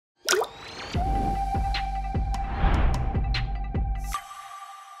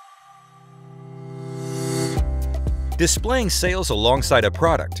Displaying sales alongside a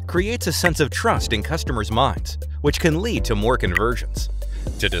product creates a sense of trust in customers' minds, which can lead to more conversions.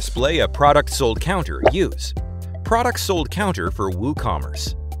 To display a product sold counter, use Product Sold Counter for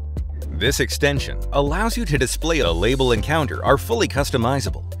WooCommerce. This extension allows you to display a label and counter are fully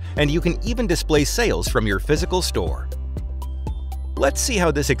customizable, and you can even display sales from your physical store. Let's see how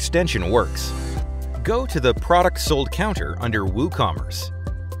this extension works. Go to the Product Sold Counter under WooCommerce.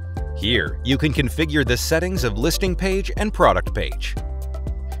 Here, you can configure the settings of listing page and product page.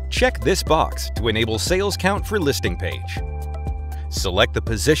 Check this box to enable sales count for listing page. Select the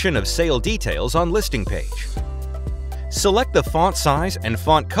position of sale details on listing page. Select the font size and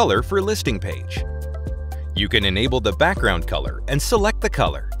font color for listing page. You can enable the background color and select the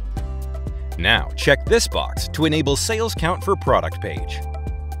color. Now check this box to enable sales count for product page.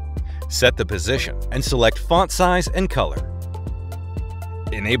 Set the position and select font size and color.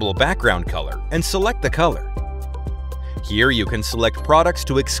 Enable background color and select the color. Here you can select products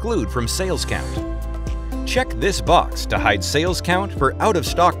to exclude from sales count. Check this box to hide sales count for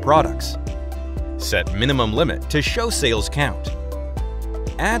out-of-stock products. Set minimum limit to show sales count.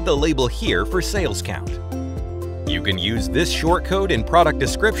 Add the label here for sales count. You can use this shortcode in product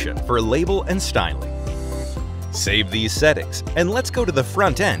description for label and styling. Save these settings and let's go to the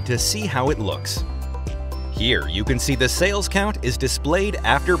front end to see how it looks. Here you can see the sales count is displayed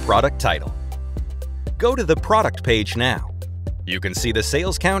after product title. Go to the product page now. You can see the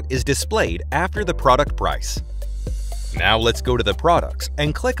sales count is displayed after the product price. Now let's go to the products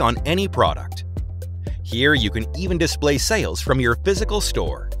and click on any product. Here you can even display sales from your physical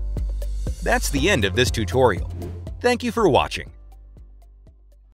store. That's the end of this tutorial. Thank you for watching.